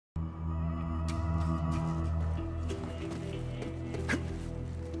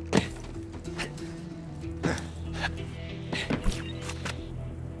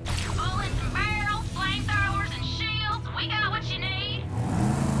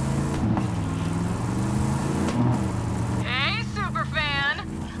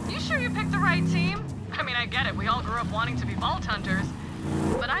it, we all grew up wanting to be vault hunters.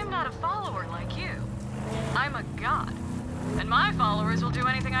 But I'm not a follower like you. I'm a god. And my followers will do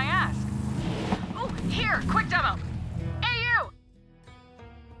anything I ask. Oh, here, quick demo. Hey, you!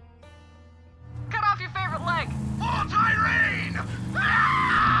 Cut off your favorite leg. Vault Irene!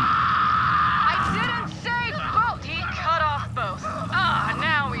 I didn't say both. He cut off both.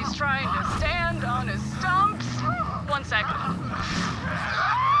 Now he's trying to stand on his stumps. 1 sec.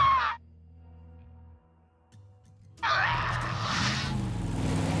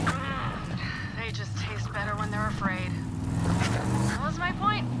 They just taste better when they're afraid. What was my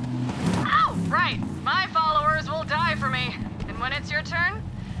point? Oh, right. My followers will die for me. And when it's your turn,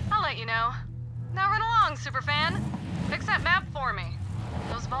 I'll let you know. Now run along, superfan. Fix that map for me.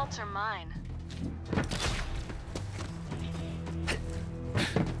 Those vaults are mine.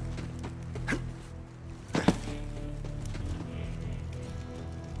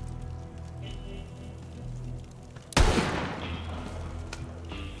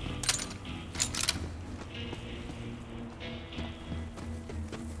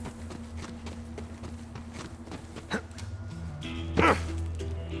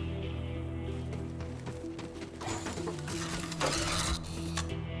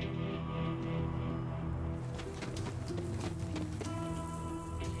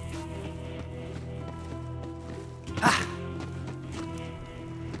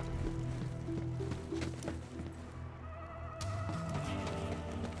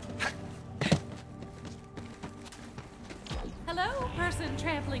 Hello, person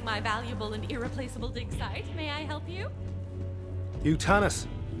trampling my valuable and irreplaceable dig site. May I help you? You Tannis?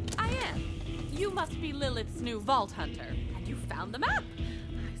 I am. You must be Lilith's new vault hunter, and you found the map.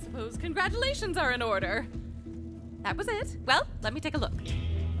 I suppose congratulations are in order. That was it. Well, let me take a look.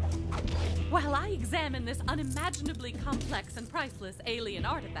 While I examine this unimaginably complex and priceless alien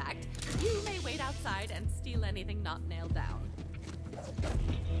artifact, you may wait outside and steal anything not nailed down.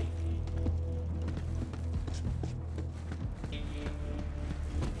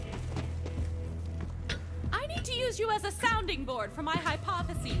 I need to use you as a sounding board for my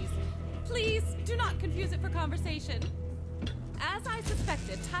hypotheses. Please do not confuse it for conversation. As I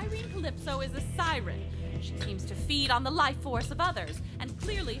suspected, Tyrene Calypso is a siren. She seems to feed on the life force of others, and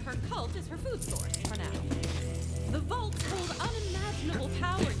clearly her cult is her food source for now. The vaults hold unimaginable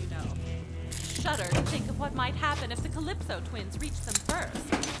power, you know. Shudder to think of what might happen if the Calypso twins reach them first.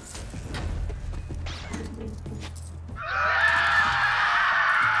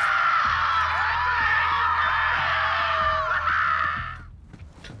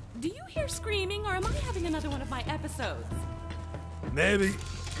 Do you hear screaming, or am I having another one of my episodes? Maybe.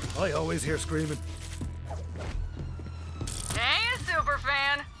 I always hear screaming. Hey,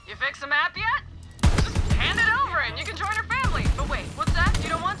 superfan. You fix the map yet? Just hand it over and you can join her family. But wait, what's that? You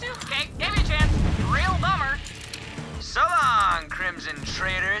don't want to? Okay, gave you a chance. Real bummer. So long, Crimson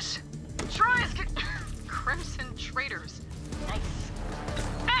Traitors. Troy's Crimson Traitors. Nice.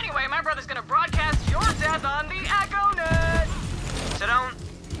 Anyway, my brother's gonna broadcast your death on the Echo Net. So don't,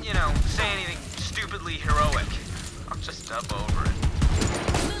 say anything stupidly heroic. I'll just dub over it.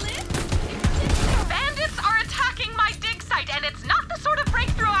 Lilith? Bandits are attacking my dig site, and it's not the sort of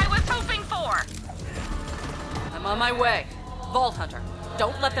breakthrough I was hoping for. I'm on my way. Vault Hunter,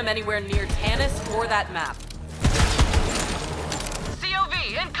 don't let them anywhere near Tannis or that map. COV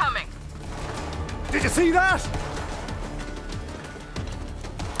incoming. Did you see that?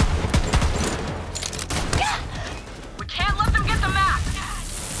 We can't let them get the map.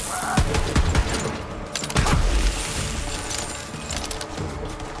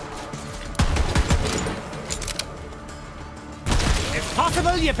 It's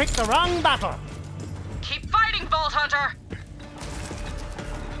possible you picked the wrong battle. Keep fighting, Vault Hunter.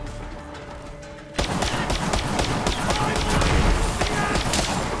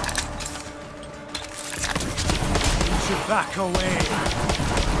 You should back away.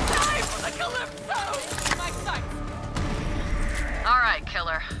 Die for the Calypso! My sight! All right,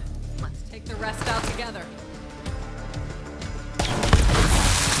 killer. Let's take the rest out together.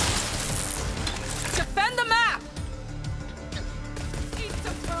 Defend the map! Eat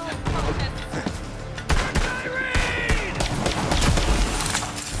some bone, Cultist!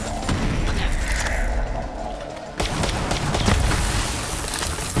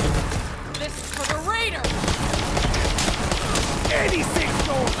 This is for the Raider! 86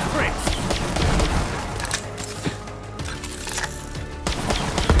 gold crits!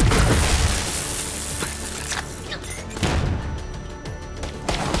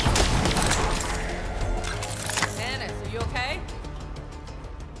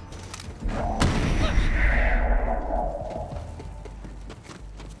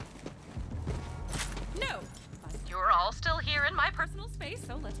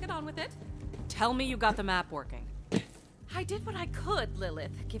 Tell me you got the map working. I did what I could,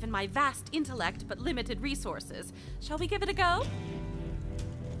 Lilith, given my vast intellect but limited resources. Shall we give it a go?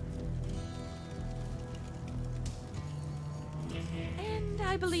 And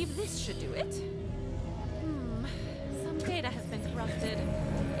I believe this should do it. Some data has been corrupted.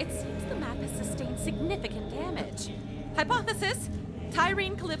 It seems the map has sustained significant damage. Hypothesis: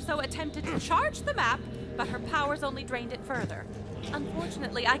 Tyrene Calypso attempted to charge the map, but her powers only drained it further.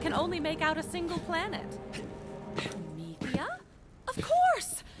 Unfortunately, I can only make out a single planet. Promethea? Of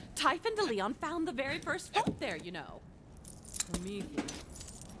course! Typhon de Leon found the very first vault there, you know. Promethea.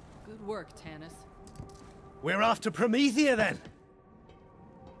 Good work, Tanis. We're off to Promethea then.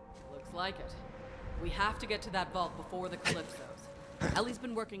 Looks like it. We have to get to that vault before the Calypsos. Ellie's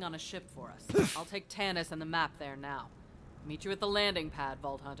been working on a ship for us. I'll take Tanis and the map there now. Meet you at the landing pad,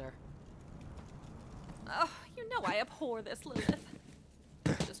 Vault Hunter. Oh, you know I abhor this, Lilith.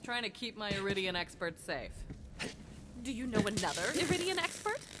 Just trying to keep my Iridian expert safe. Do you know another Iridian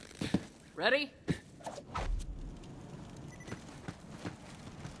expert? Ready?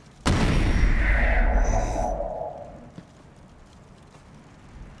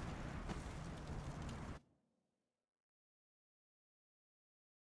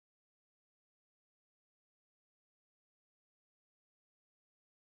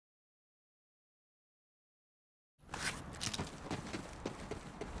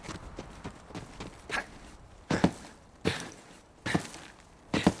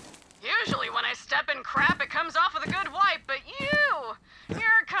 Crap, it comes off with a good wipe, but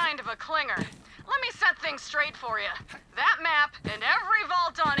you're kind of a clinger. Let me set things straight for you. That map and every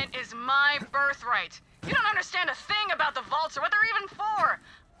vault on it is my birthright. You don't understand a thing about the vaults or what they're even for.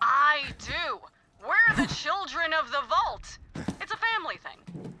 I do. We're the children of the vault. It's a family thing.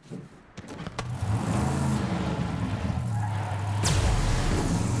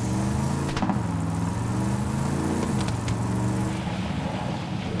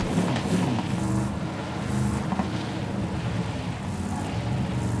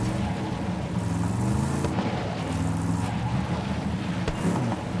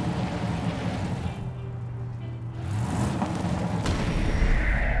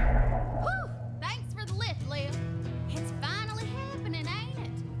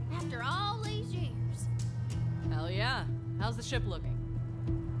 How's the ship looking?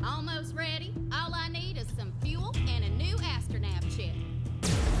 Almost ready. All I need is some fuel and a new astronav chip.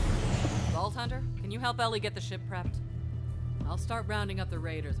 Vault Hunter, can you help Ellie get the ship prepped? I'll start rounding up the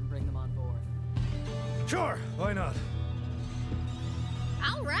raiders and bring them on board. Sure, why not?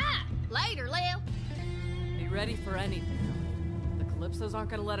 All right. Later, Lil. Be ready for anything, Ellie. The Calypsos aren't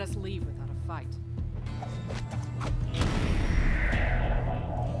gonna let us leave without a fight.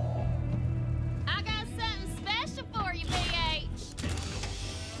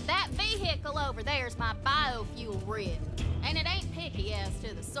 That vehicle over there's my biofuel rig, and it ain't picky as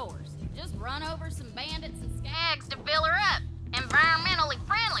to the source. Just run over some bandits and skags to fill her up. Environmentally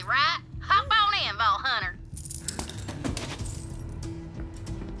friendly, right? Hop on in, Vault Hunter.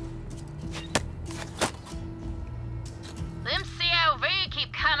 Them COV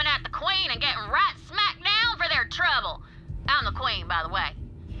keep coming at the Queen and getting right smack down for their trouble. I'm the Queen, by the way.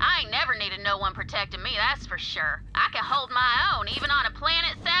 I ain't never needed no one protecting me, that's for sure. I can hold my own, even on a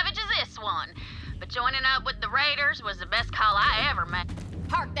planet savage as this one. But joining up with the Raiders was the best call I ever made.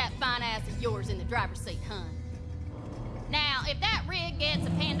 Park that fine ass of yours in the driver's seat, hun. Now, if that rig gets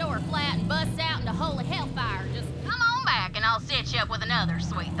a Pandora flat and busts out into holy hellfire, just come on back and I'll set you up with another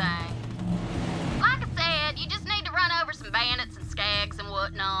sweet thing. Like I said, you just need to run over some bandits and skags and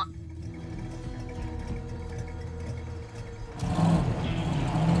whatnot.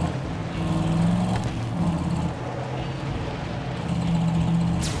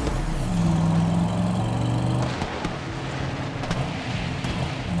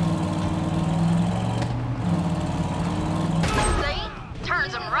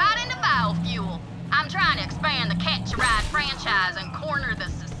 Franchise and corner the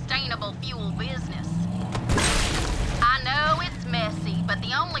sustainable fuel business. I know it's messy, but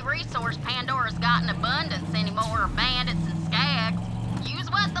the only resource Pandora's got in abundance anymore are bandits and skags. Use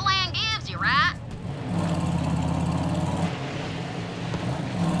what the land gives you, right?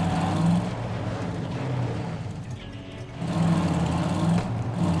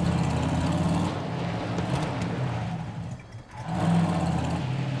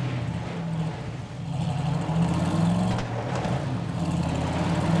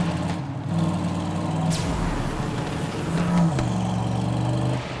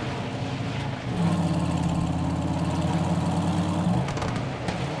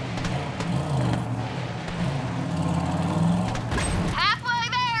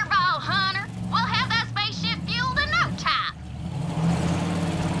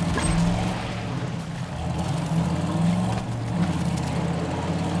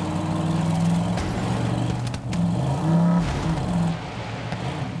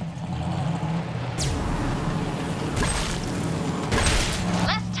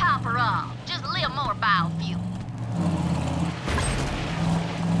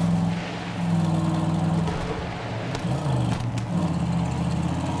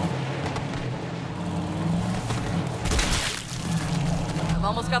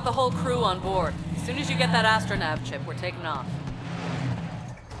 got the whole crew on board. As soon as you get that astronav chip, we're taking off.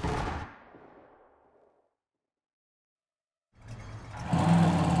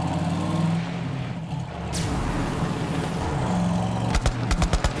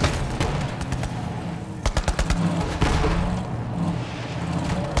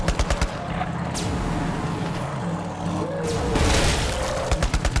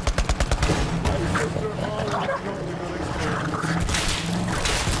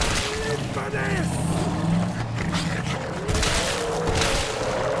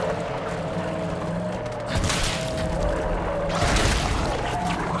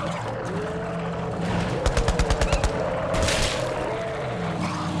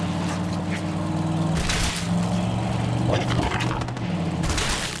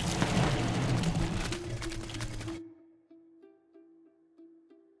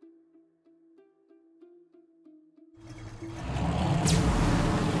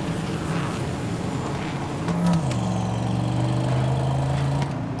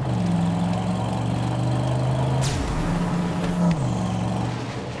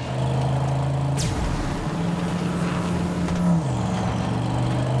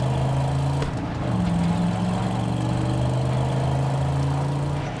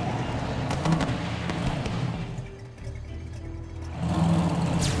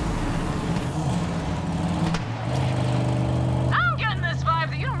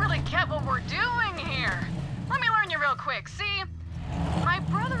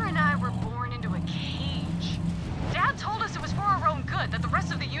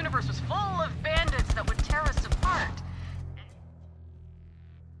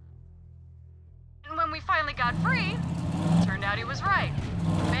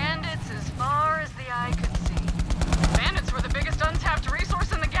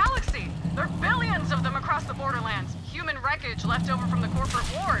 Borderlands, human wreckage left over from the corporate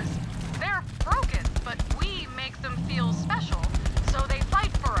wars. They're broken, but we make them feel special, so they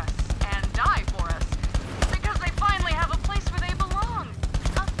fight for us and die for us. Because they finally have a place where they belong.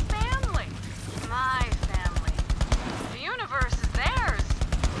 A family. My family. The universe is theirs,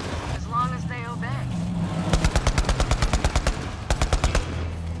 as long as they obey.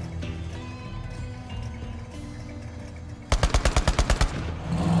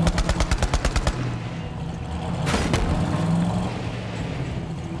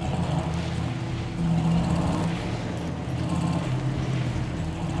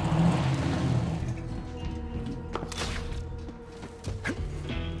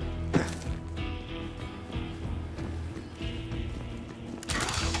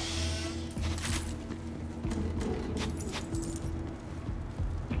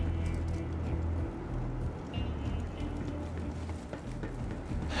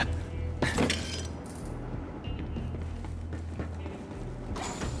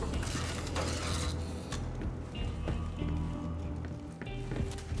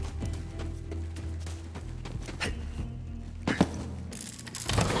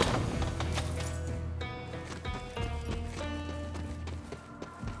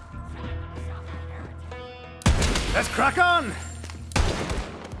 Let's crack on!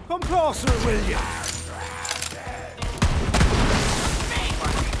 Come closer, will you?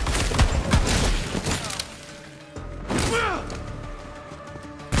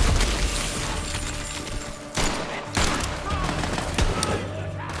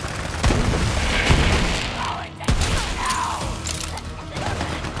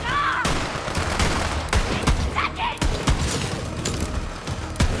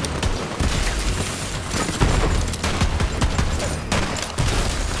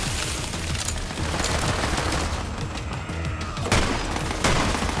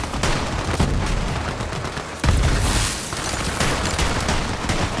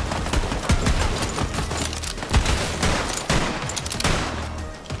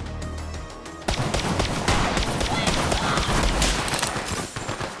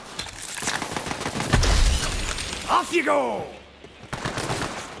 Off you go!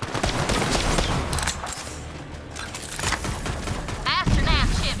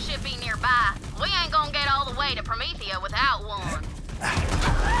 Astronav ship should be nearby. We ain't gonna get all the way to Promethea without one.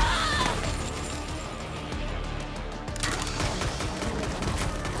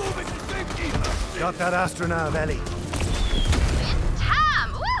 Got that astronav, Ellie. It's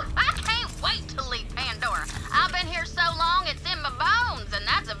time! Woo! I can't wait to leave Pandora. I've been here so long it's in my bones, and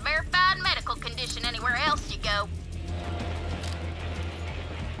that's a verified medical condition anywhere else you go.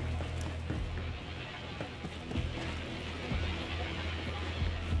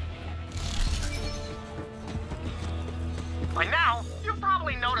 By now, you've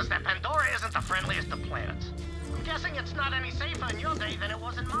probably noticed that Pandora isn't the friendliest of planets. I'm guessing it's not any safer in your day than it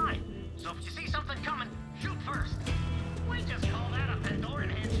was in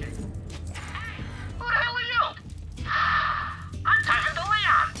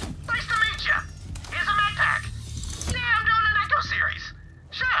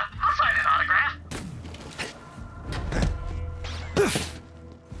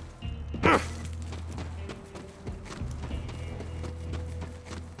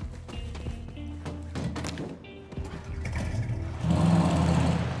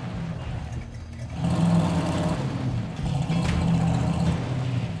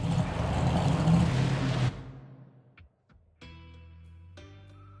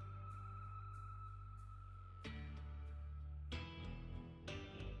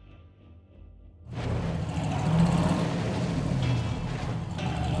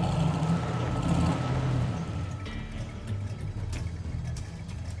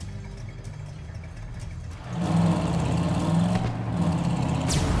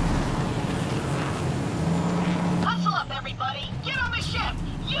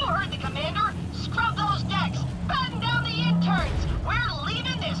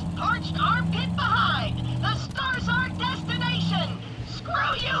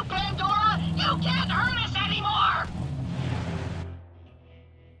Screw you, Pandora! You can't hurt us anymore!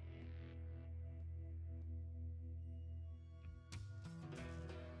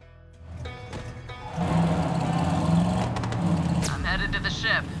 I'm headed to the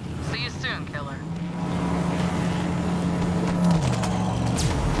ship. See you soon, killer.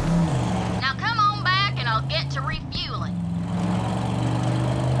 Now come on back and I'll get to refueling.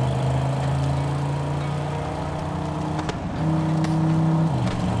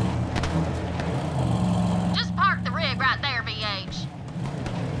 Just park the rig right there, VH.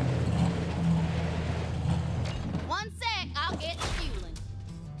 One sec, I'll get to fueling.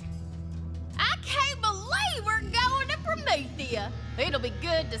 I can't believe we're going to Promethea. It'll be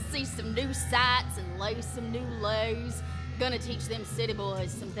good to see some new sights and lay some new lows. Gonna teach them city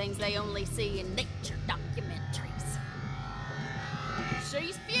boys some things they only see in nature documentaries.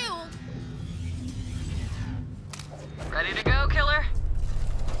 She's fueled. Ready to go, killer?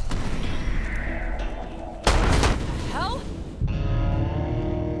 Hell?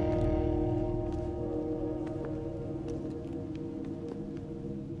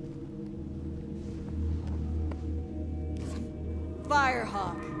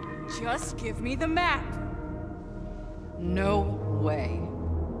 Firehawk, just give me the map. No way.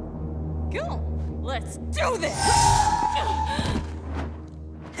 Go! Let's do this!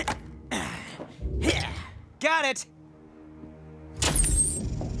 Got it!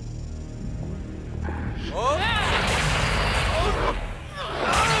 Oh!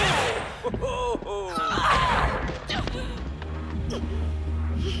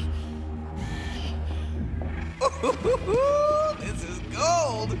 This is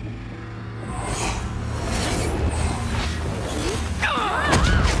gold!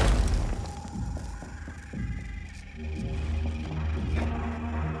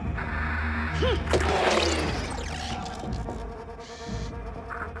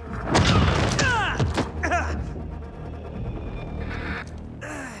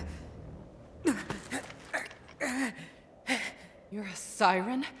 You're a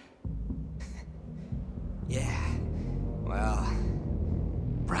siren? Yeah. Well,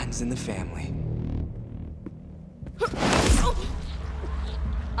 runs in the family.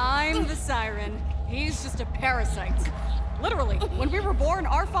 I'm the siren. He's just a parasite. Literally, when we were born,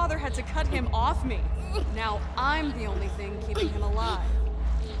 our father had to cut him off me. Now I'm the only thing keeping him alive.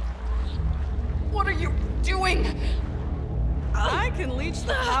 What are you doing? I can leech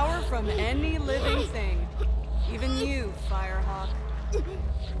the power from any living thing. Even you, Firehawk.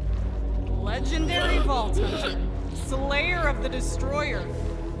 Legendary Vault Hunter. Slayer of the Destroyer.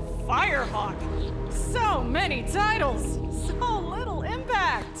 Firehawk. So many titles. So little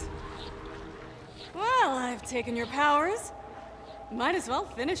impact. Well, I've taken your powers. Might as well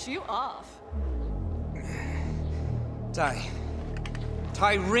finish you off.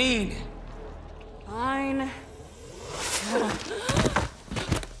 Tyreen! Fine.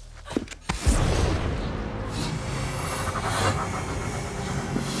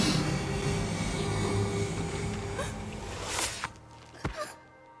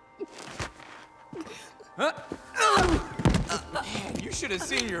 Man, you should have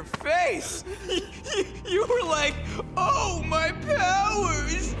seen your face! You were like, oh, my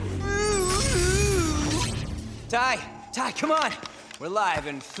powers! Ty, come on! We're live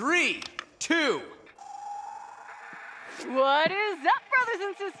in 3, 2. What is up, brothers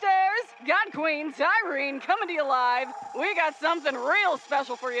and sisters? God Queen Tyreen coming to you live. We got something real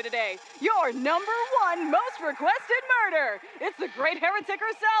special for you today. Your #1 most requested murder. It's the great heretic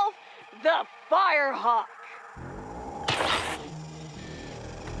herself, the Firehawk.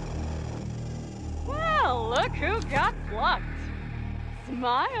 Well, look who got plucked.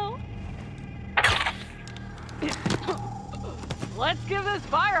 Smile. Let's give this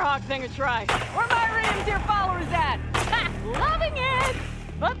Firehawk thing a try. Where my ratings dear followers at? Ha! Loving it!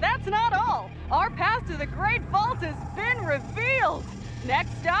 But that's not all. Our path to the Great Vault has been revealed.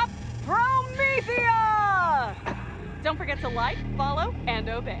 Next stop, Promethea! Don't forget to like, follow, and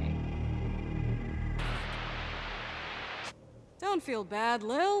obey. Don't feel bad,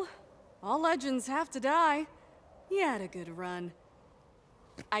 Lil. All legends have to die. You had a good run.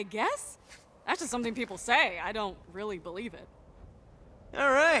 I guess? That's just something people say. I don't really believe it. All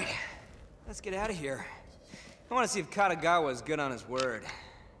right, let's get out of here. I want to see if Katagawa's good on his word.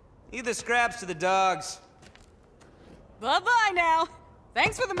 Leave the scraps to the dogs. Bye-bye now.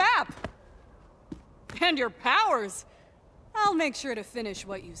 Thanks for the map. And your powers. I'll make sure to finish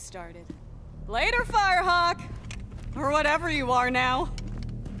what you started. Later, Firehawk. Or whatever you are now.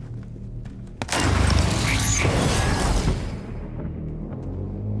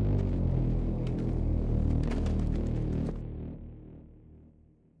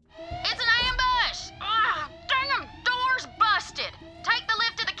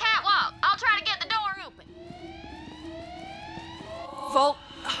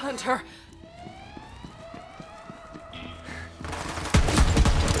 Hunter.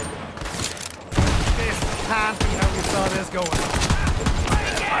 This can't be how we saw this going.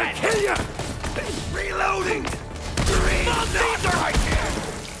 I'll kill you! Reloading! These are right here!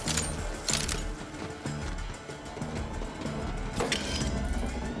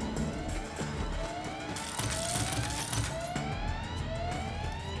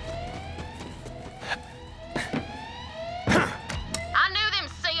 I knew them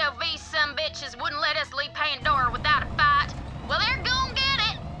COV some bitches wouldn't let us leave Pandora without a fight. Well, they're gonna get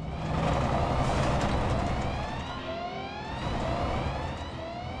it.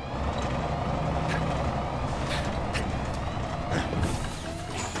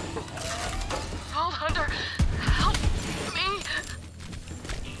 Vault Hunter, help me.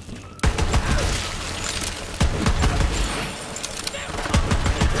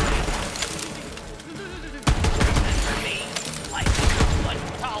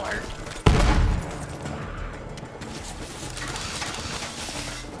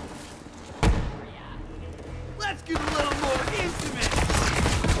 Let's get a little more intimate.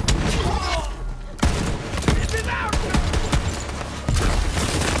 This is our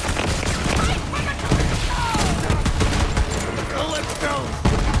let's go.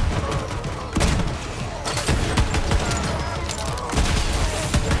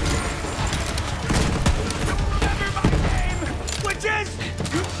 Remember my name, which is...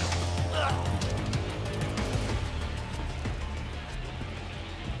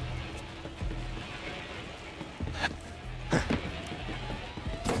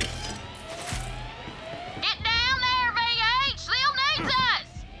 Get down there, VH. They'll need us.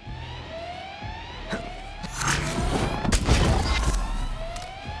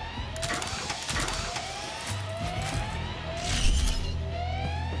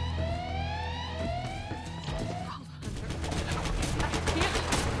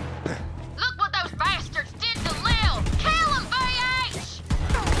 Look what those bastards did to Lil. Kill him, VH.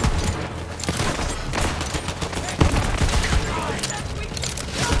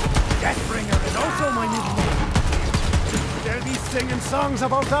 Deathbringer is also my middle name. They'll be singing songs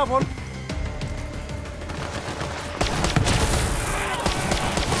about that one.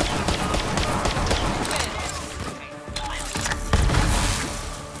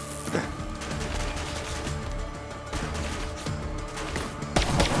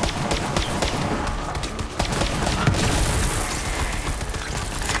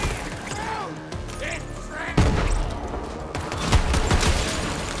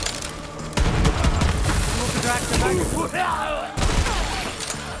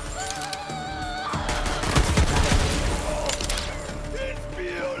 It's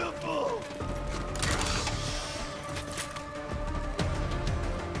beautiful.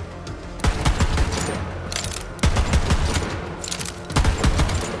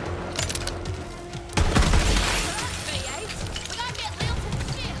 We gotta get Lil to the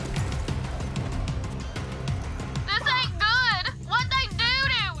ship. This ain't good. What'd they do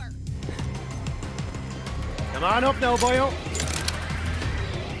to her? Come on up now, boyo.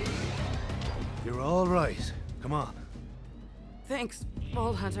 You're all right. Come on. Thanks,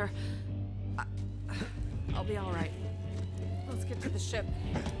 Vault Hunter. I'll be all right. Let's get to the ship.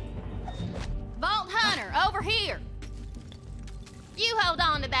 Vault Hunter, over here. You hold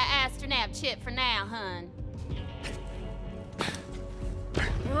on to that astronav chip for now, hun.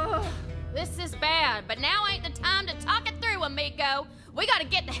 Ugh, this is bad, but now ain't the time to talk it through, amigo. We gotta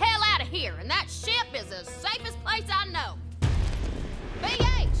get the hell out of here, and that ship is the safest place I know.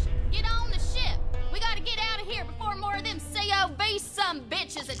 BH, get on the ship. We gotta get out of here before more of them COV some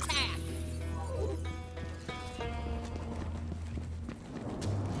bitches attack.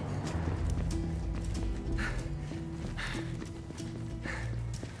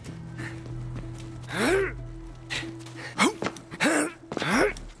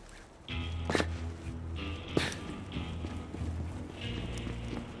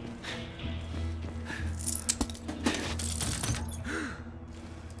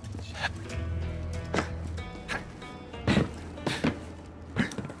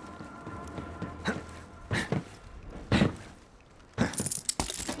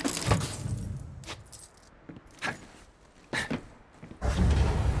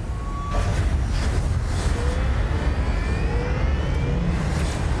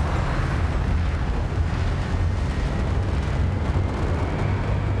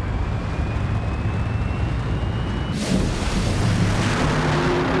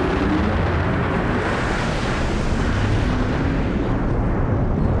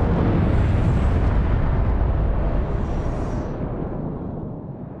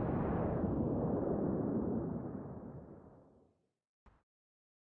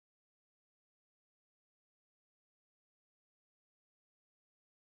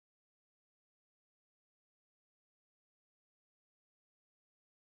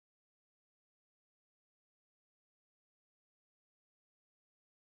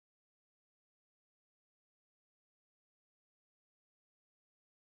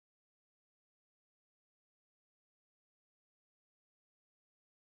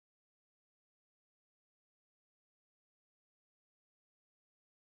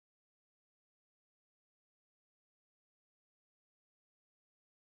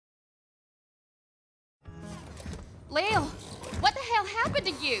 Lil, what the hell happened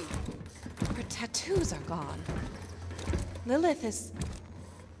to you? Her tattoos are gone. Lilith is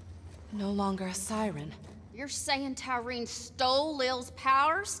no longer a siren. You're saying Tyreen stole Lil's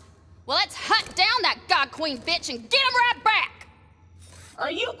powers? Well, let's hunt down that God Queen bitch and get him right back!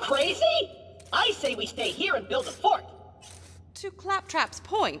 Are you crazy? I say we stay here and build a fort. To Claptrap's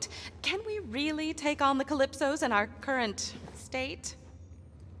point, can we really take on the Calypsos in our current state?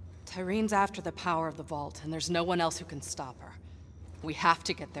 Tyreen's after the power of the vault, and there's no one else who can stop her. We have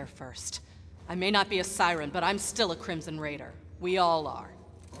to get there first. I may not be a siren, but I'm still a Crimson Raider. We all are.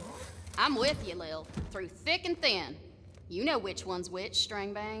 I'm with you, Lil, through thick and thin. You know which one's which,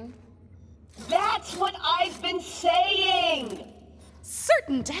 Stringbane. That's what I've been saying!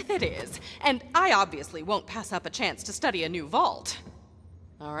 Certain death it is, and I obviously won't pass up a chance to study a new vault.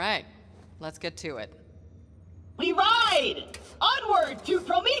 All right, let's get to it. We ride! Onward to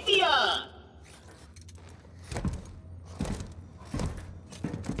Promethea!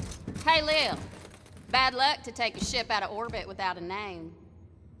 Hey, Lil. Bad luck to take a ship out of orbit without a name.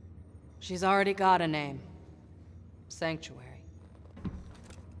 She's already got a name. Sanctuary.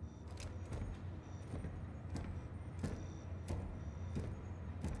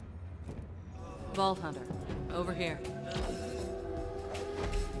 Vault Hunter, over here.